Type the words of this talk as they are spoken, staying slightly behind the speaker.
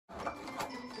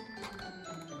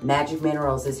Magic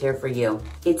Minerals is here for you.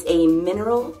 It's a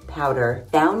mineral powder,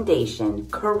 foundation,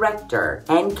 corrector,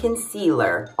 and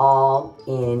concealer all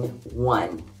in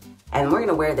one. And we're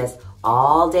gonna wear this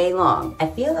all day long. I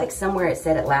feel like somewhere it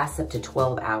said it lasts up to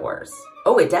 12 hours.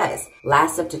 Oh, it does.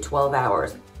 Lasts up to 12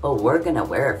 hours. Oh, we're gonna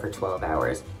wear it for 12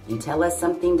 hours. You tell us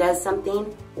something does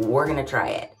something, we're gonna try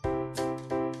it.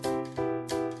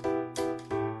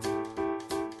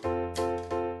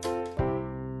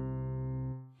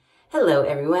 Hello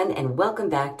everyone, and welcome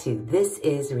back to This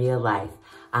Is Real Life.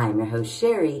 I'm your host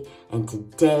Sheri, and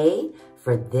today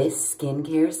for this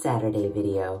Skincare Saturday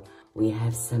video, we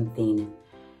have something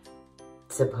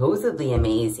supposedly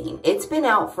amazing. It's been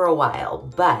out for a while,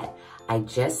 but I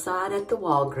just saw it at the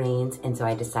Walgreens, and so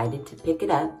I decided to pick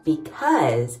it up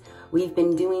because we've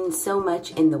been doing so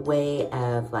much in the way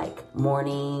of like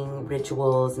morning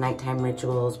rituals, nighttime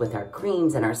rituals with our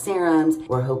creams and our serums.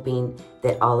 We're hoping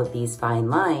that all of these fine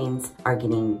lines are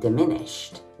getting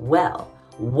diminished. Well,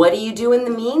 what do you do in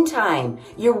the meantime?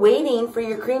 You're waiting for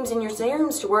your creams and your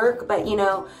serums to work, but you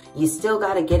know, you still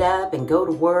gotta get up and go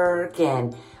to work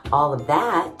and all of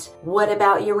that. What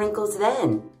about your wrinkles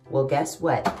then? Well, guess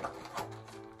what?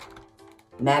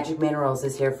 Magic Minerals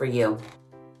is here for you.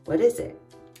 What is it?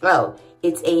 Oh,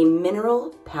 it's a mineral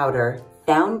powder,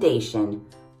 foundation,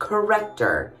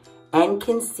 corrector, and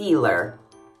concealer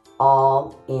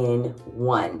all in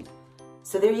one.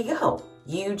 So there you go.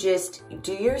 You just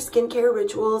do your skincare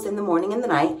rituals in the morning and the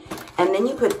night, and then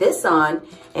you put this on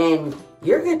and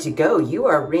you're good to go. You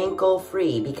are wrinkle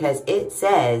free because it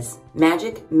says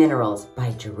Magic Minerals by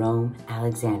Jerome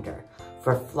Alexander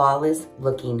for flawless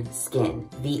looking skin.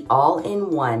 The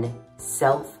all-in-one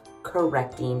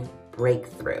self-correcting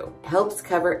breakthrough. Helps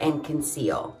cover and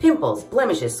conceal pimples,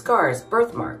 blemishes, scars,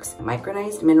 birthmarks.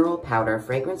 Micronized mineral powder,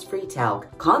 fragrance-free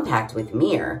talc, compact with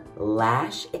mirror,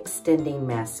 lash extending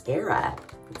mascara.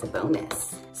 It's a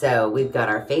bonus. So we've got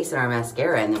our face and our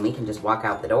mascara, and then we can just walk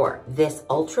out the door. This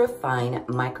ultra fine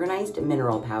micronized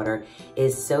mineral powder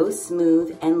is so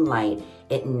smooth and light,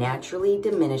 it naturally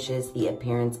diminishes the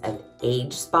appearance of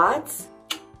age spots,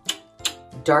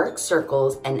 dark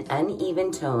circles, and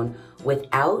uneven tone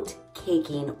without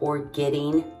caking or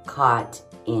getting caught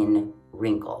in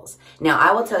wrinkles. Now,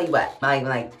 I will tell you what, I'm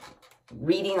like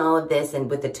reading all of this and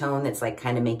with the tone that's like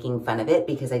kind of making fun of it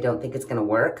because I don't think it's gonna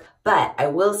work. But I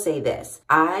will say this,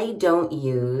 I don't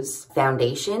use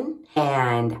foundation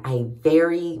and I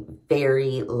very,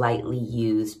 very lightly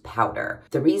use powder.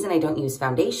 The reason I don't use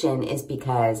foundation is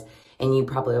because, and you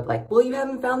probably are like, well, you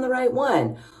haven't found the right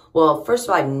one. Well, first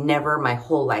of all, I've never my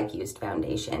whole life used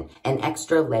foundation. An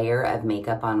extra layer of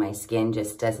makeup on my skin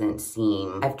just doesn't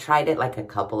seem, I've tried it like a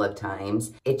couple of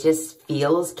times. It just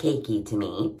feels cakey to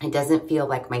me. It doesn't feel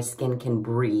like my skin can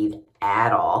breathe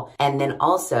at all. And then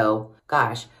also,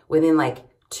 gosh, within like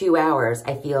 2 hours,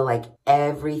 I feel like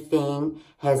everything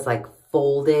has like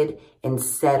folded and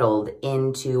settled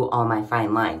into all my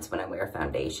fine lines when I wear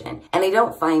foundation. And I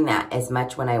don't find that as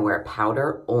much when I wear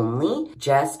powder only,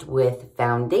 just with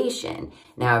foundation.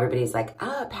 Now everybody's like,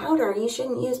 powder, you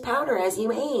shouldn't use powder as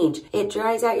you age. It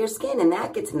dries out your skin and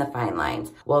that gets in the fine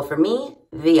lines. Well, for me,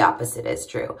 the opposite is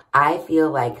true. I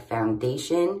feel like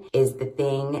foundation is the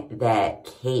thing that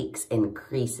cakes and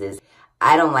creases.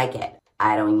 I don't like it.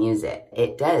 I don't use it.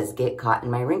 It does get caught in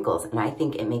my wrinkles, and I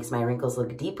think it makes my wrinkles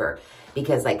look deeper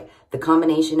because like the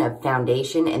combination of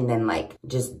foundation and then like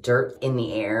just dirt in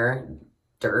the air,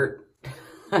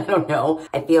 I don't know.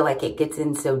 I feel like it gets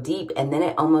in so deep and then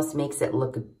it almost makes it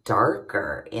look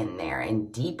darker in there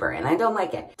and deeper, and I don't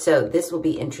like it. So this will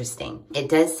be interesting. It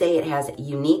does say it has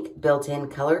unique built-in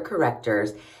color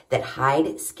correctors that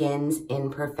hide skin's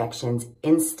imperfections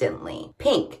instantly.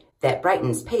 Pink, that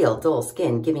brightens pale, dull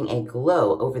skin, giving a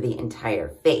glow over the entire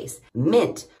face.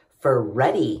 Mint for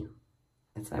ruddy,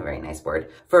 that's not a very nice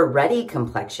word, for ruddy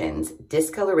complexions,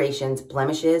 discolorations,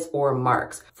 blemishes, or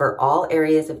marks for all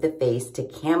areas of the face to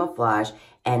camouflage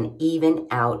and even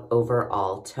out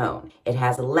overall tone. It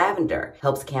has lavender,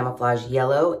 helps camouflage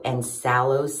yellow and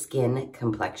sallow skin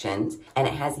complexions. And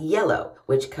it has yellow,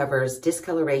 which covers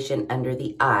discoloration under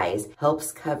the eyes,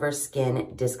 helps cover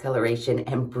skin discoloration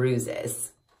and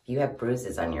bruises. If you have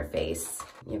bruises on your face,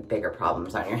 you have bigger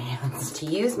problems on your hands. To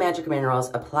use Magic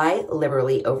Minerals, apply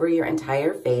liberally over your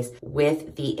entire face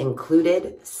with the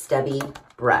included stubby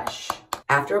brush.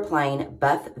 After applying,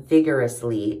 buff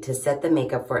vigorously to set the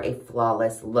makeup for a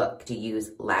flawless look. To use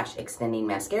lash extending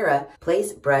mascara,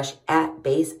 place brush at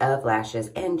base of lashes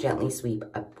and gently sweep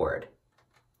upward.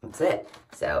 That's it.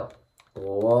 So,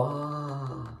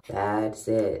 whoa, that's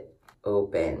it.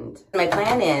 opened. My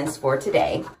plan is for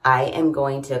today, I am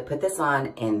going to put this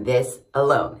on and this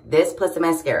alone. This plus the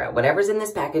mascara. Whatever's in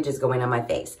this package is going on my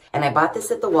face. And I bought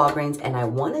this at the Walgreens and I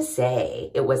want to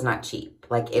say it was not cheap.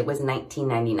 Like it was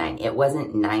 $19.99. It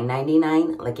wasn't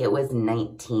 $9.99, like it was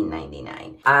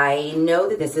 $19.99. I know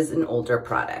that this is an older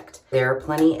product. There are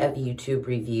plenty of YouTube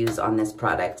reviews on this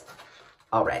product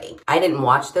already. I didn't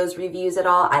watch those reviews at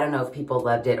all. I don't know if people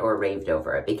loved it or raved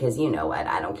over it because you know what?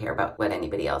 I don't care about what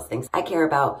anybody else thinks. I care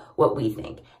about what we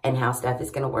think and how stuff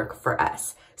is gonna work for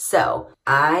us. So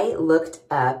I looked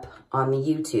up on the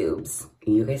YouTubes.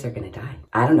 You guys are gonna die.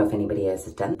 I don't know if anybody else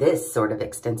has done this sort of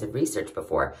extensive research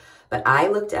before, but I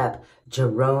looked up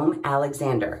Jerome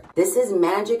Alexander. This is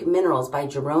Magic Minerals by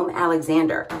Jerome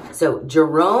Alexander. So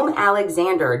Jerome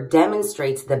Alexander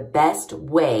demonstrates the best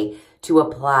way to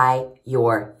apply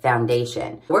your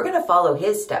foundation. We're gonna follow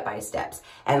his step-by-steps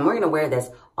and we're gonna wear this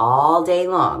all day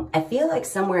long. I feel like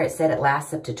somewhere it said it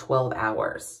lasts up to 12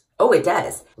 hours. Oh, it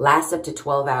does. Lasts up to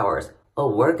 12 hours.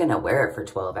 Oh, we're gonna wear it for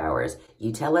 12 hours.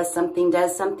 You tell us something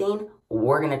does something,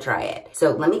 we're gonna try it.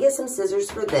 So let me get some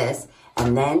scissors for this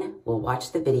and then we'll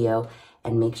watch the video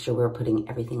and make sure we're putting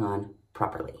everything on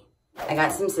properly. I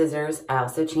got some scissors. I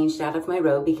also changed out of my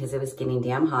robe because it was getting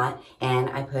damn hot, and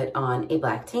I put on a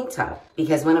black tank top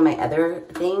because one of my other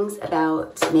things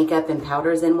about makeup and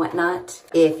powders and whatnot,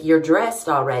 if you're dressed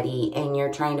already and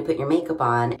you're trying to put your makeup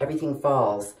on, everything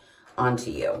falls onto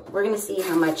you. We're gonna see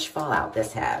how much fallout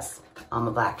this has on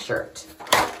my black shirt.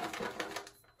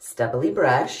 Stubbly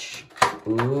brush.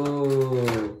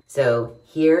 Ooh. So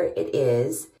here it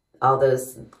is. All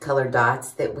those colored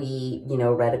dots that we,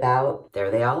 read about,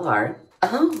 there they all are.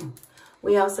 Oh,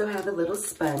 we also have a little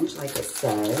sponge like it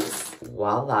says.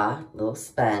 Voila, little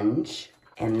sponge.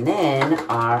 And then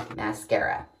our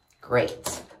mascara.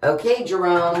 Great. Okay,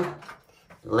 Jerome,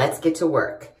 let's get to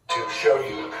work. To show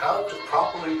you how to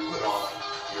properly put on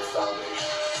your foundation.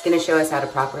 It's gonna show us how to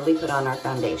properly put on our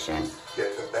foundation.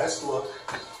 Get the best look,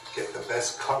 get the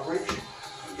best coverage,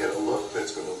 and get a look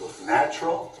that's gonna look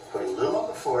natural. Put a little on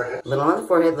the forehead. Little on the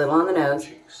forehead, little on the nose,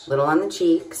 little on the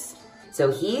cheeks. So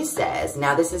he says,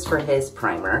 now this is for his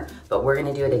primer, but we're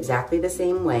gonna do it exactly the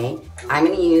same way. I'm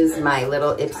gonna use my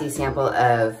little Ipsy sample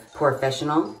of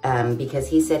Professional because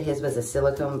he said his was a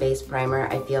silicone-based primer.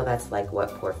 I feel that's like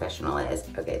what Professional is.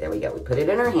 Okay, there we go. We put it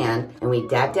in our hand and we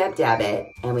dab, dab, dab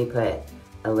it, and we put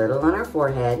a little on our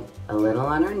forehead, a little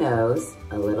on our nose,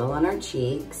 a little on our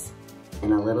cheeks,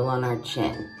 and a little on our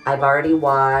chin. I've already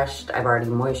washed, I've already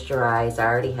moisturized, I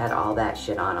already had all that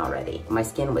shit on already. My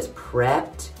skin was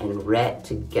prepped and ready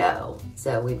to go.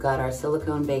 So we've got our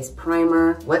silicone-based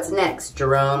primer. What's next,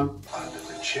 Jerome? Under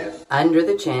the chin. Under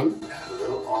the chin. And a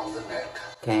little on the neck.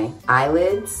 Okay,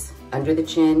 eyelids, under the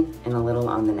chin, and a little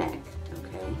on the neck.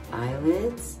 Okay,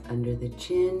 eyelids, under the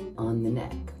chin, on the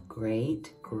neck.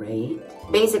 Great, great.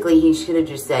 Basically, he should have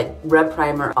just said, rub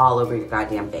primer all over your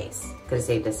goddamn face. Could have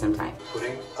saved us some time.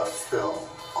 Putting a film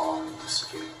on the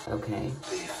skin. Okay.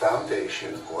 The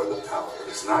foundation or the powder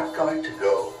is not going to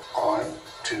go on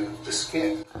to the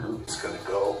skin. Oh. It's going to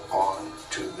go on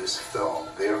to this film.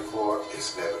 Therefore,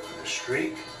 it's never going to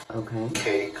streak, okay,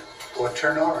 cake, or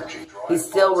turn orangey. He's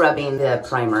still rubbing the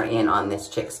primer in on this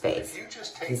chick's face.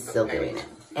 He's still doing it.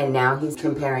 And now he's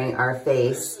comparing our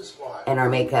face and our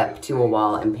makeup to a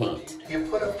wall and paint. You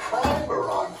put a primer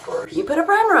on first. You put a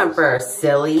primer on first,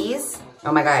 sillies.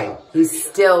 Oh my God, he's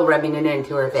still rubbing it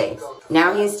into her face.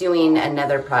 Now he's doing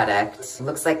another product.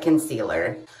 Looks like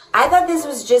concealer. I thought this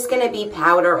was just gonna be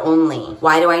powder only.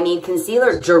 Why do I need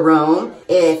concealer, Jerome?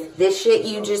 If this shit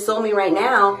you just sold me right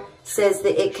now says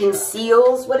that it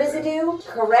conceals, what does it do?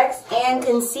 Corrects and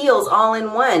conceals all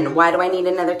in one. Why do I need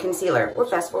another concealer? We're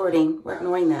fast forwarding, we're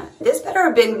ignoring that. This better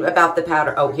have been about the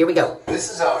powder. Oh, here we go.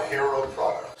 This is our hero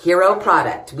product. Hero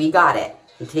product, we got it.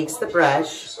 He takes the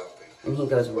brush and he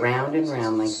goes round and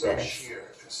round like so this. Sheer.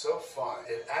 It's so fun.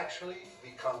 It actually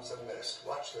becomes a mist.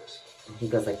 Watch this. And he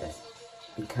goes like this.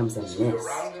 Becomes a So we go mist.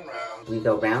 round and round. We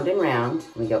go round and round.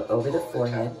 We go over the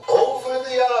forehead. Over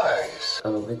the eyes.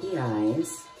 Over the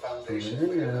eyes. Over Foundation.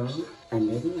 the nose.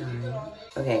 Under the eye.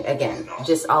 Okay, again,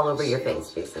 just all over your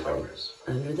face, basically.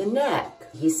 Under the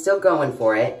neck. He's still going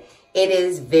for it. It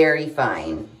is very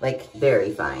fine. Like,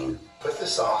 very fine. Put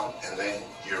this on and then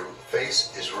your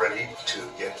face is ready to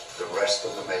get the rest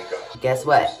of the makeup. Guess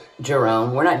what,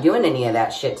 Jerome? We're not doing any of that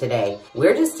shit today.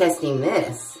 We're just testing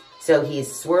this. So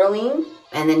he's swirling,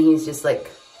 and then he's just like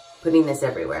putting this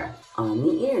everywhere. On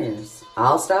the ears.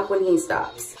 I'll stop when he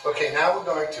stops. Okay, now we're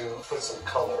going to put some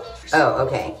color. Oh,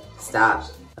 okay. Stop.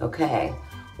 Okay.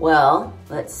 Well,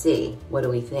 let's see. What do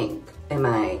we think? Am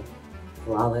I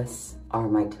flawless? Are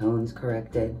my tones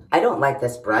corrected? I don't like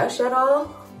this brush at all.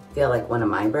 I feel like one of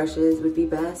my brushes would be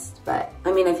best, but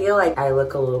I mean, I feel like I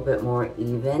look a little bit more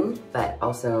even, but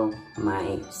also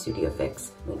my Studio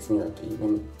Fix makes me look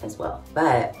even as well.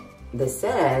 But this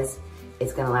says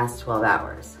it's gonna last 12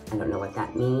 hours. I don't know what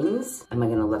that means. Am I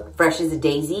gonna look fresh as a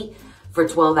daisy for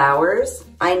 12 hours?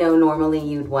 I know normally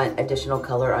you'd want additional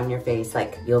color on your face,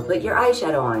 like you'll put your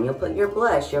eyeshadow on, you'll put your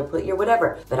blush, you'll put your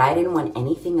whatever, but I didn't want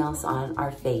anything else on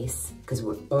our face because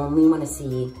we only wanna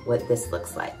see what this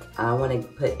looks like. I wanna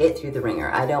put it through the ringer.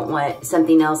 I don't want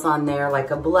something else on there like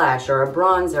a blush or a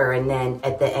bronzer, and then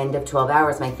at the end of 12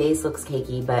 hours, my face looks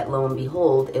cakey, but lo and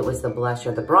behold, it was the blush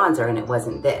or the bronzer and it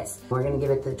wasn't this. We're gonna give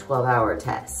it the 12-hour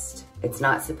test. It's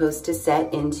not supposed to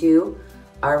set into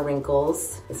our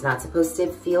wrinkles. It's not supposed to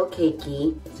feel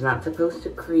cakey. It's not supposed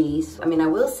to crease. I mean, I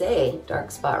will say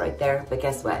dark spot right there, but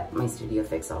guess what? My Studio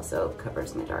Fix also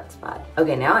covers my dark spot.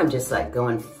 Okay, now I'm just like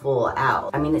going full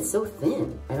out. I mean, it's so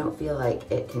thin. I don't feel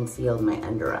like it concealed my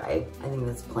under eye. I think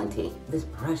that's plenty. This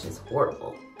brush is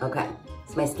horrible. Okay,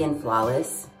 is my skin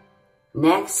flawless?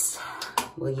 Next,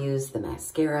 we'll use the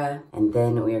mascara, and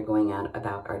then we are going out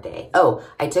about our day. Oh,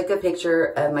 I took a picture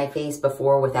of my face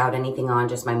before without anything on,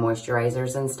 just my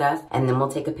moisturizers and stuff, and then we'll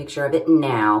take a picture of it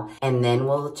now, and then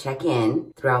we'll check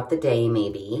in throughout the day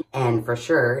maybe, and for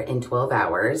sure in 12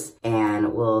 hours,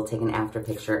 and we'll take an after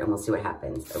picture and we'll see what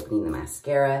happens. Opening the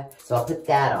mascara. So I'll put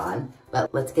that on,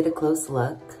 but let's get a close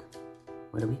look.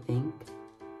 What do we think?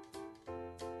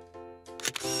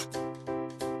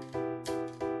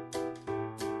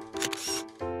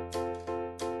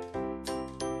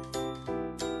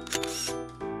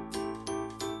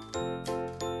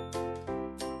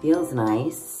 Feels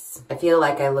nice. I feel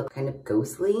like I look kind of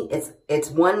ghostly. It's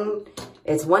one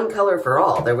color for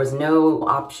all. There was no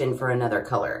option for another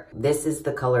color. This is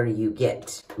the color you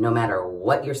get no matter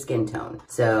what your skin tone.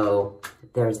 So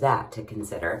there's that to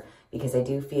consider, because I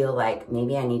do feel like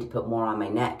maybe I need to put more on my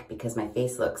neck because my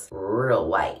face looks real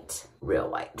white. Real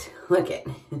white. Look it.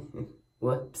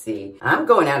 Whoopsie. I'm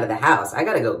going out of the house. I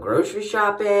gotta go grocery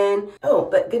shopping. Oh,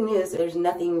 but good news, there's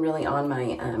nothing really on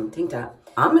my tank top.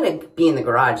 I'm gonna be in the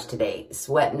garage today,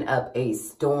 sweating up a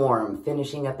storm,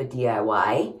 finishing up a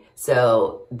DIY.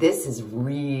 So this is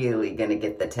really gonna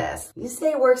get the test. You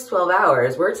say it works 12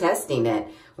 hours, we're testing it.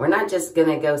 We're not just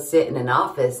gonna go sit in an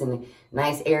office in a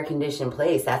nice air-conditioned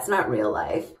place. That's not real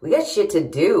life. We got shit to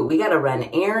do. We gotta run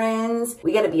errands.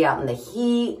 We gotta be out in the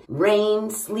heat, rain,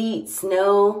 sleet,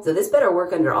 snow. So this better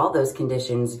work under all those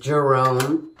conditions,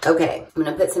 Jerome. Okay, I'm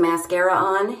gonna put some mascara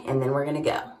on and then we're gonna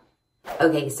go.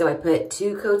 Okay, so I put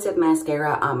 2 coats of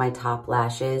mascara on my top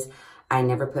lashes. I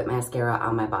never put mascara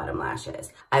on my bottom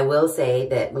lashes. I will say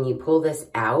that when you pull this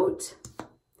out,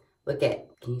 look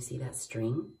at, can you see that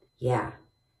string? Yeah.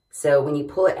 So when you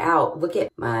pull it out, look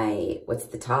at my, what's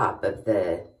the top of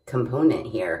the component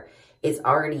here? It's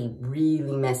already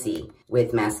really messy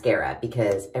with mascara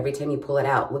because every time you pull it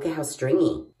out, look at how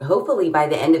stringy. Hopefully by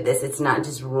the end of this, it's not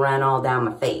just run all down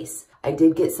my face. I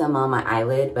did get some on my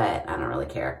eyelid, but I don't really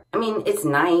care. I mean, it's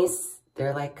nice.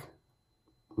 They're like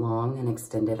long and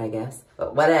extended, I guess.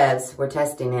 But whatevs, we're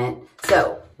testing it.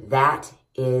 So that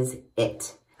is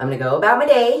it. I'm gonna go about my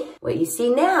day. What you see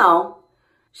now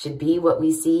should be what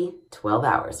we see 12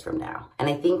 hours from now. And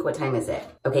I think, what time is it?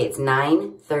 Okay, it's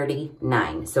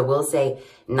 9:39. So we'll say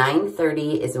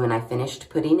 9:30 is when I finished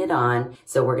putting it on.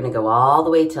 So we're gonna go all the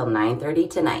way till 9:30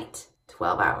 tonight.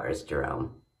 12 hours,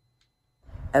 Jerome.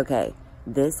 Okay,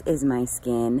 this is my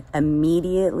skin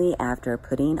immediately after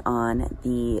putting on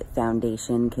the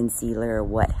foundation, concealer,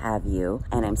 what have you,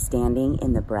 and I'm standing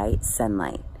in the bright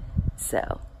sunlight.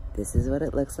 So this is what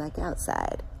it looks like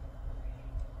outside.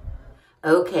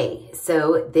 Okay,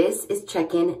 so this is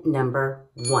check-in number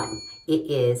 1. It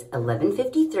is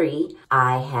 11:53.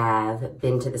 I have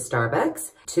been to the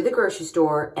Starbucks, to the grocery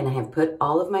store, and I have put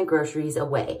all of my groceries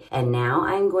away. And now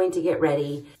I'm going to get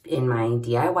ready in my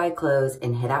DIY clothes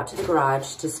and head out to the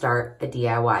garage to start a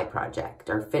DIY project,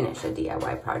 or finish a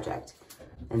DIY project.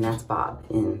 And that's Bob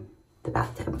in the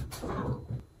bathtub.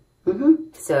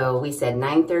 So we said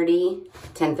 9:30,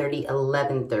 10:30,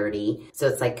 11:30. So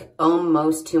it's like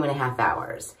almost 2.5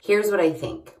 hours. Here's what I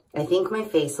think. I think my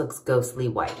face looks ghostly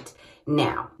white.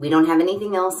 Now, we don't have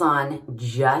anything else on,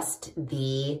 just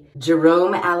the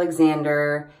Jerome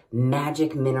Alexander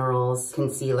Magic Minerals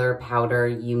concealer, powder,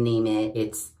 you name it.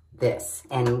 It's this.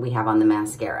 And we have on the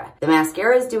mascara. The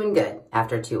mascara is doing good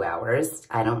after 2 hours.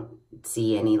 I don't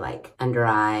see any like under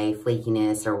eye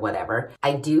flakiness or whatever.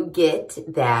 I do get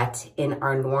that in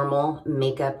our normal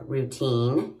makeup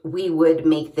routine, we would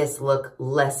make this look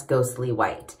less ghostly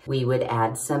white. We would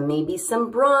add maybe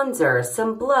some bronzer,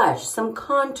 some blush, some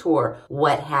contour,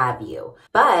 what have you.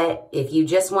 But if you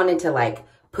just wanted to like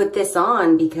put this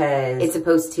on because it's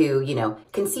supposed to, you know,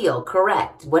 conceal,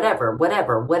 correct,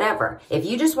 whatever. If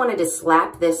you just wanted to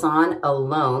slap this on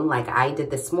alone, like I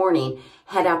did this morning,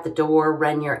 head out the door,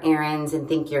 run your errands, and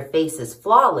think your face is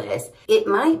flawless, it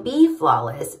might be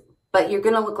flawless, but you're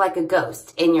gonna look like a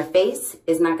ghost, and your face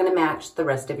is not gonna match the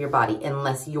rest of your body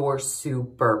unless you're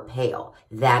super pale.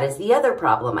 That is the other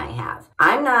problem I have.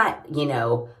 I'm not, you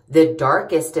know, the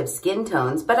darkest of skin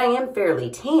tones, but I am fairly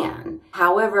tan.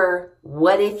 However,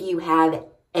 what if you have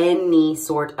any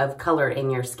sort of color in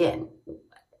your skin?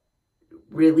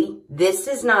 Really? This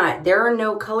is not, there are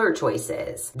no color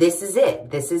choices. This is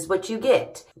it. This is what you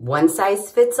get. One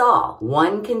size fits all.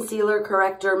 One concealer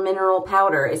corrector mineral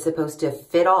powder is supposed to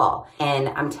fit all. And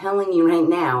I'm telling you right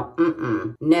now,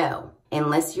 no.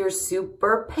 Unless you're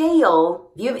super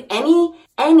pale, if you have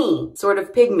any sort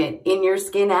of pigment in your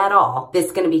skin at all, this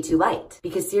is gonna be too light.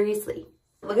 Because seriously,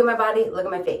 look at my body, look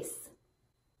at my face.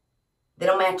 They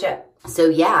don't match up. So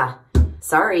yeah,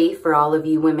 sorry for all of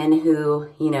you women who,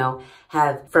 you know,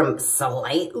 have from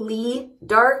slightly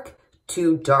dark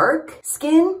to dark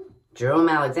skin. Jerome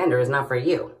Alexander is not for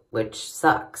you, which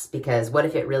sucks because what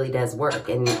if it really does work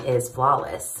and is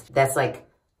flawless? That's like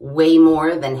way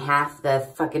more than half the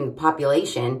fucking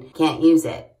population can't use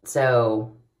it.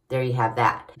 So there you have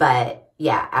that. But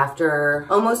yeah, after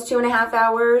almost 2.5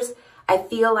 hours, I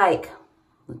feel like,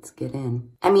 let's get in.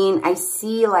 I mean, I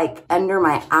see like under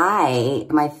my eye,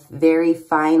 my very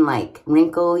fine like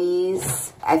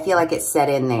wrinkles. I feel like it's set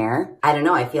in there. I don't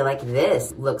know, I feel like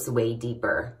this looks way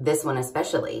deeper. This one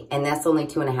especially, and that's only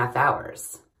 2.5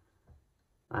 hours.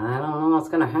 I don't know what's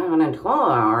gonna happen in 12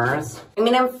 hours. I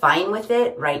mean, I'm fine with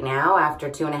it right now after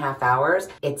 2.5 hours.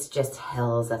 It's just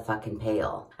hell's a fucking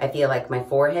pale. I feel like my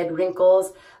forehead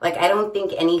wrinkles, like I don't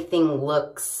think anything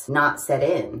looks not set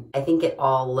in. I think it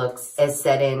all looks as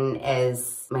set in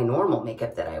as my normal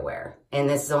makeup that I wear. And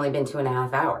this has only been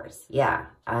 2.5 hours. Yeah,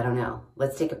 I don't know.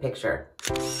 Let's take a picture.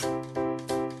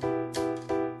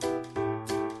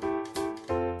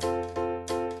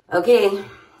 Okay.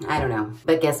 I don't know,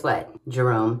 but guess what,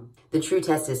 Jerome? The true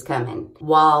test is coming.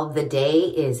 While the day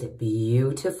is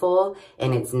beautiful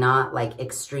and it's not like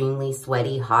extremely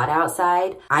sweaty hot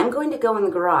outside, I'm going to go in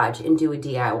the garage and do a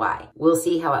DIY. We'll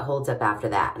see how it holds up after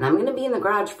that. And I'm gonna be in the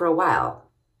garage for a while.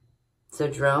 So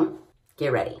Jerome,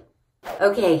 get ready.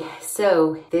 Okay,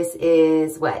 so this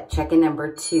is what, check-in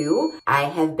number 2. I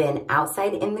have been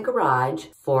outside in the garage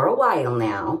for a while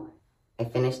now. I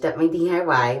finished up my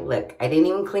DIY. Look, I didn't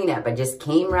even clean up. I just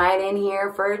came right in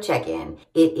here for a check-in.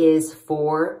 It is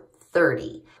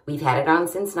 4:30. We've had it on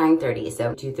since 9:30,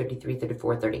 so 2:30, 3:30,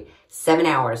 4:30. 7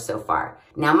 hours so far.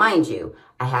 Now, mind you,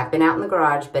 I have been out in the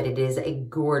garage, but it is a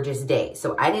gorgeous day.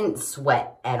 So I didn't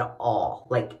sweat at all,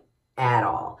 like at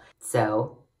all.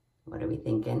 So what are we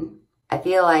thinking? I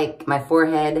feel like my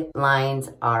forehead lines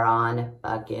are on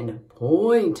fucking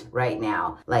point right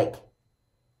now. Like,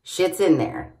 shit's in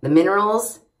there. The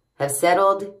minerals have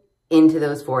settled into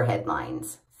those forehead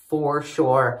lines for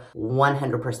sure,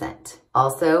 100%.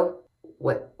 Also,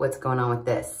 what's going on with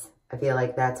this? I feel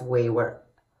like that's way worse.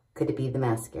 Could it be the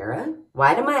mascara?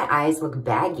 Why do my eyes look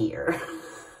baggier?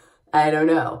 I don't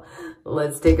know.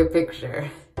 Let's take a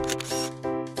picture.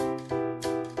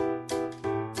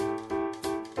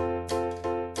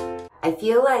 I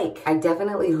feel like I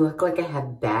definitely look like I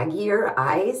have baggier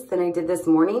eyes than I did this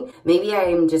morning. Maybe I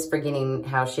am just forgetting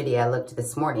how shitty I looked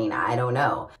this morning. I don't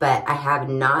know. But I have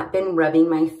not been rubbing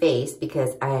my face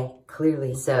because I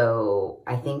clearly, so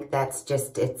I think that's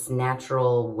just its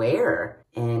natural wear.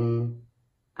 And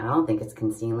I don't think it's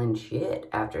concealing shit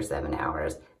after 7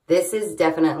 hours. This is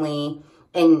definitely,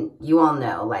 and you all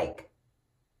know, like,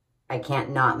 I can't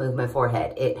not move my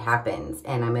forehead. It happens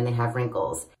and I'm gonna have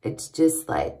wrinkles. It's just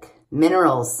like,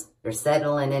 minerals, they're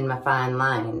settling in my fine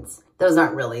lines. Those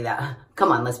aren't really that,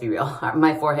 come on, let's be real.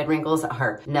 My forehead wrinkles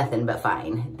are nothing but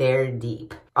fine. They're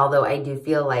deep. Although I do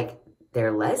feel like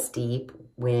they're less deep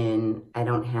when I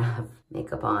don't have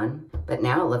makeup on. But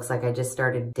now it looks like I just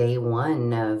started day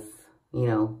 1 of, you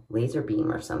know, laser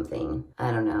beam or something.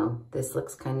 I don't know, this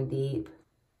looks kind of deep.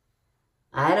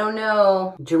 I don't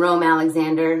know, Jerome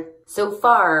Alexander. So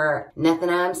far, nothing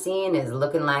I'm seeing is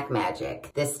looking like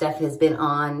magic. This stuff has been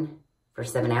on for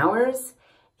 7 hours,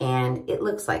 and it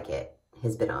looks like it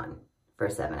has been on for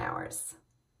 7 hours.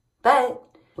 But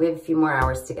we have a few more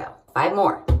hours to go. 5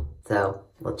 more. So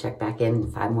we'll check back in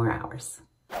 5 more hours.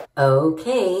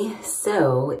 Okay,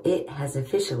 so it has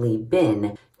officially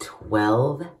been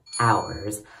 12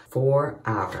 hours for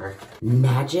our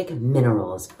Magic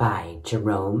Minerals by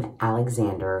Jerome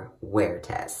Alexander wear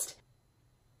test.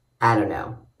 I don't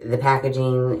know. The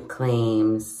packaging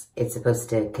claims it's supposed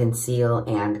to conceal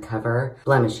and cover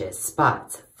blemishes,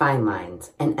 spots, fine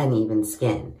lines, and uneven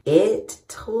skin. It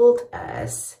told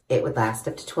us it would last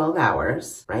up to 12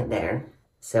 hours, right there.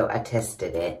 So I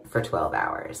tested it for 12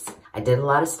 hours. I did a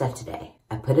lot of stuff today.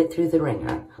 I put it through the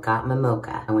ringer, got my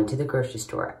mocha. I went to the grocery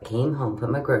store, came home,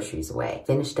 put my groceries away,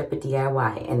 finished up a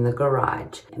DIY in the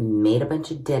garage, made a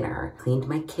bunch of dinner, cleaned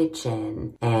my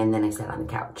kitchen, and then I sat on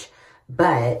the couch.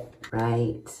 But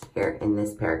right here in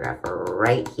this paragraph,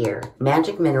 right here,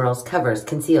 Magic Minerals covers,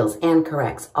 conceals, and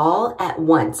corrects all at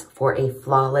once for a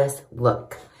flawless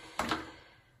look.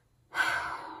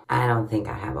 I don't think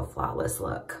I have a flawless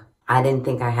look. I didn't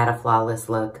think I had a flawless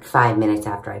look 5 minutes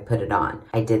after I put it on.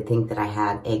 I did think that I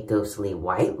had a ghostly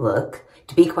white look.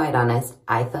 To be quite honest,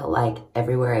 I felt like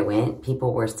everywhere I went,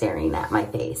 people were staring at my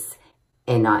face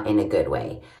and not in a good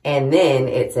way. And then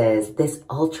it says, this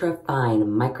ultra fine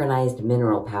micronized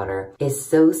mineral powder is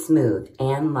so smooth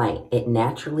and light, it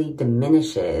naturally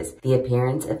diminishes the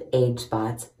appearance of age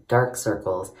spots, dark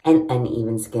circles, and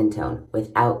uneven skin tone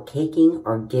without caking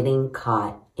or getting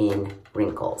caught in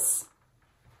wrinkles.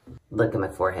 Look at my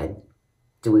forehead.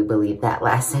 Do we believe that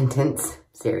last sentence?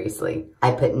 Seriously.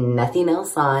 I put nothing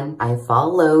else on. I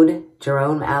followed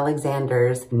Jerome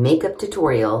Alexander's makeup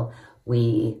tutorial.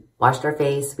 We washed our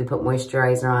face, we put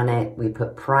moisturizer on it, we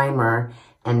put primer,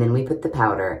 and then we put the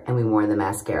powder and we wore the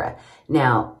mascara.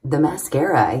 Now, the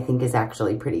mascara I think is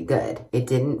actually pretty good. It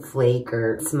didn't flake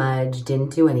or smudge,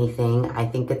 didn't do anything. I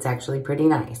think it's actually pretty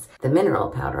nice. The mineral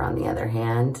powder, on the other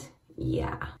hand,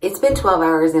 yeah. It's been 12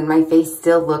 hours and my face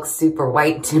still looks super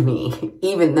white to me,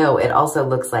 even though it also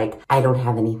looks like I don't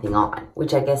have anything on,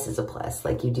 which I guess is a plus.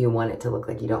 Like, you do want it to look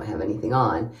like you don't have anything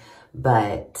on,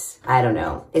 but I don't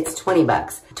know. It's 20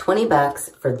 bucks. 20 bucks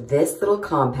for this little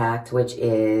compact, which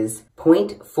is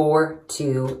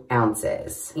 0.42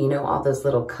 ounces. You know, all those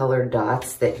little colored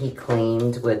dots that he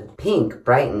claimed would pink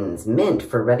brightens, mint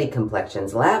for ruddy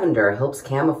complexions, lavender helps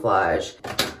camouflage.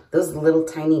 Those little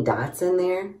tiny dots in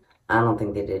there, I don't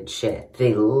think they did shit.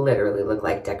 They literally look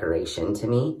like decoration to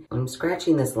me. I'm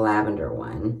scratching this lavender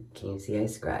one. Can you see I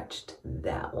scratched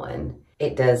that one?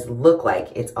 It does look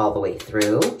like it's all the way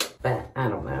through, but I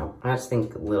don't know. I just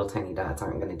think little tiny dots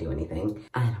aren't gonna do anything.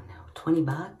 I don't know, 20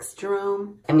 bucks,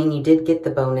 Jerome? I mean, you did get the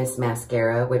bonus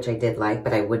mascara, which I did like,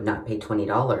 but I would not pay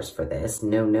 $20 for this.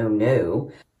 No, no,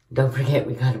 no. Don't forget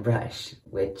we got a brush,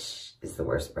 which is the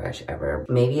worst brush ever.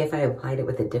 Maybe if I applied it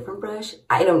with a different brush,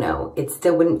 I don't know. It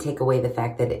still wouldn't take away the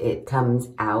fact that it comes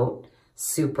out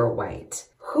super white.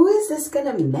 Who is this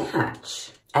gonna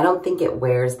match? I don't think it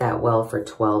wears that well for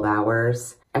 12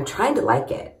 hours. I'm trying to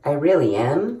like it. I really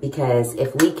am, because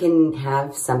if we can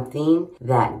have something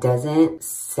that doesn't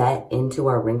set into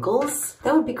our wrinkles,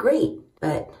 that would be great.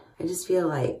 But I just feel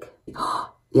like,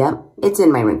 yep, it's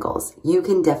in my wrinkles. You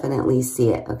can definitely see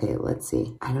it. Okay, let's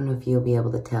see. I don't know if you'll be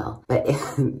able to tell, but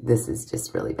this is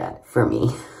just really bad for me.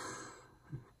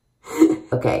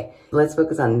 Okay, let's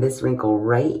focus on this wrinkle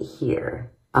right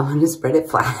here. I'm gonna spread it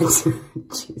flat.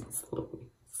 Jeez Louise.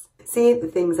 See the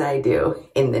things I do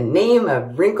in the name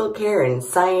of wrinkle care and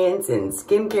science and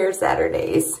skincare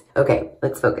Saturdays. Okay,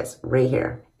 let's focus right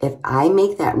here. If I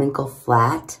make that wrinkle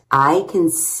flat, I can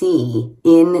see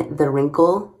in the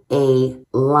wrinkle a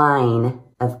line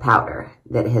of powder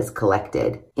that has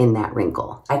collected in that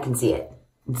wrinkle. I can see it.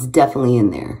 It's definitely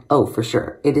in there. Oh, for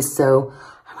sure. It is so,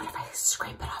 I wonder if I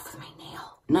scrape it off with my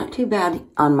nail. Not too bad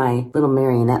on my little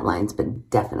marionette lines, but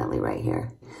definitely right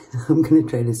here. I'm gonna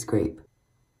try to scrape.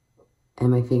 And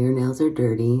my fingernails are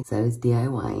dirty, so I was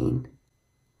DIYing.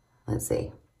 Let's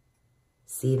see.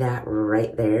 See that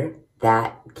right there?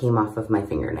 That came off of my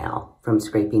fingernail from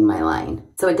scraping my line.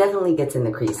 So it definitely gets in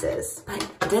the creases. But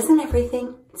doesn't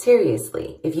everything?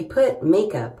 Seriously, if you put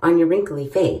makeup on your wrinkly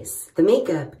face, the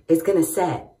makeup is gonna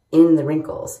set in the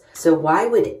wrinkles. So why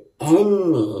would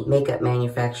any makeup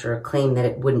manufacturer claim that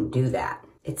it wouldn't do that?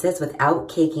 It says without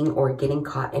caking or getting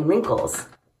caught in wrinkles.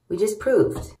 We just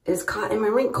proved it was caught in my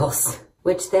wrinkles,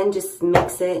 which then just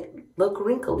makes it look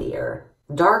wrinklier,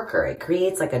 darker. It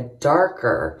creates like a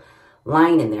darker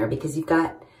line in there because you've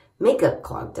got makeup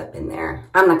clogged up in there.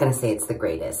 I'm not gonna say it's the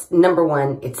greatest. Number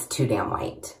one, it's too damn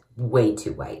white. way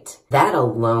too white. That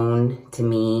alone to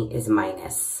me is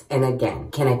minus. And again,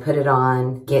 can I put it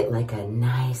on, get like a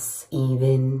nice,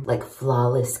 even, like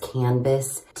flawless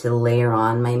canvas to layer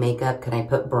on my makeup? Can I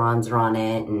put bronzer on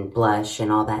it and blush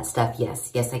and all that stuff?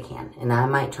 Yes, yes I can. And I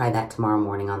might try that tomorrow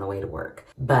morning on the way to work.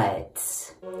 But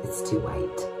it's too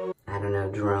white. I don't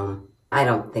know, Jerome. I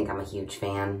don't think I'm a huge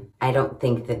fan. I don't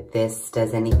think that this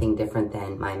does anything different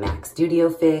than my MAC Studio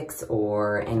Fix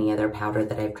or any other powder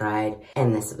that I've tried.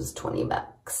 And this was 20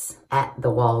 bucks at the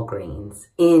Walgreens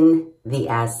in the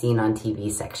As Seen on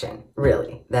TV section.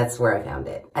 Really, that's where I found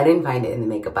it. I didn't find it in the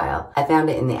makeup aisle. I found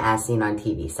it in the As Seen on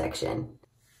TV section.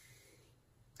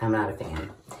 I'm not a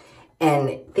fan.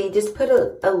 And they just put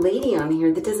a lady on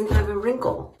here that doesn't have a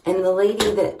wrinkle. And the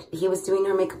lady that he was doing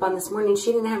her makeup on this morning,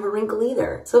 she didn't have a wrinkle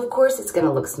either. So of course it's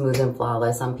gonna look smooth and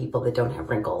flawless on people that don't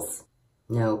have wrinkles.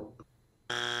 Nope.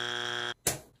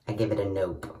 I give it a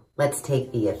nope. Let's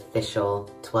take the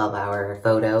official 12-hour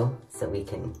photo so we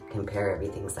can compare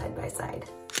everything side by side.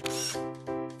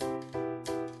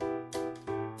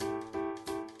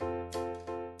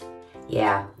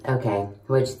 Yeah, okay,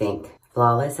 what'd you think?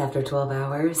 Flawless after 12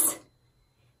 hours?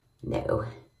 No.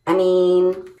 I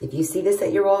mean, if you see this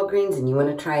at your Walgreens and you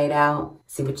want to try it out,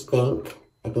 see what you think.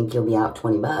 I think you'll be out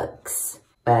 20 bucks.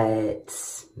 But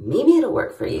maybe it'll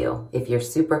work for you if you're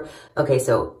super... Okay,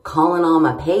 so calling all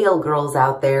my pale girls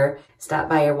out there, stop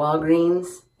by your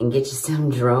Walgreens and get you some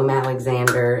Jerome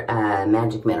Alexander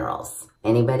Magic Minerals.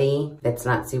 Anybody that's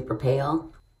not super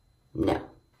pale? No.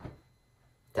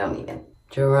 Don't even.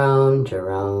 Jerome.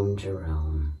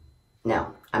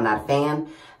 No, I'm not a fan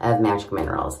of Magic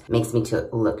Minerals. Makes me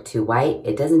look too white.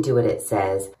 It doesn't do what it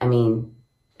says. I mean,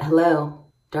 hello,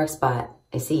 dark spot.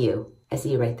 I see you. I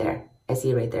see you right there. I see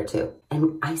you right there too.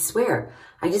 And I swear,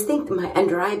 I just think that my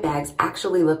under eye bags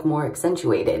actually look more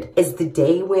accentuated. As the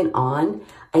day went on,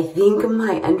 I think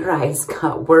my under eyes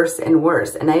got worse and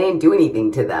worse, and I didn't do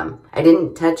anything to them. I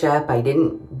didn't touch up, I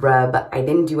didn't rub, I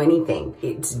didn't do anything.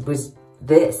 It was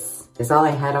this is all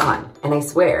I had on. And I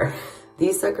swear,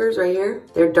 these suckers right here,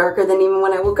 they're darker than even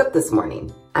when I woke up this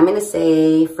morning. I'm gonna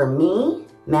say, for me,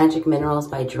 Magic Minerals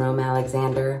by Jerome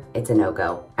Alexander, it's a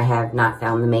no-go. I have not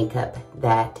found the makeup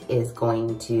that is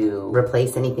going to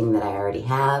replace anything that I already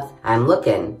have. I'm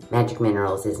looking, Magic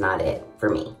Minerals is not it for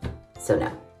me. So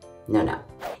no.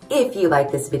 If you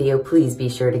like this video, please be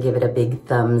sure to give it a big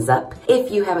thumbs up.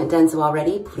 If you haven't done so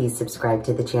already, please subscribe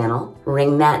to the channel.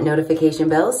 Ring that notification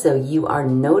bell so you are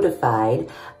notified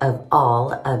of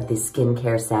all of the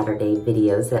Skincare Saturday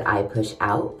videos that I push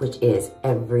out, which is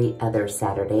every other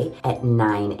Saturday at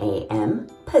 9 a.m.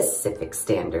 Pacific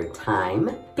Standard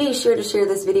Time. Be sure to share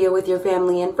this video with your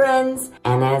family and friends.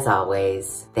 And as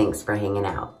always, thanks for hanging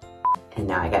out. And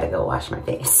now I gotta go wash my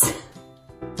face.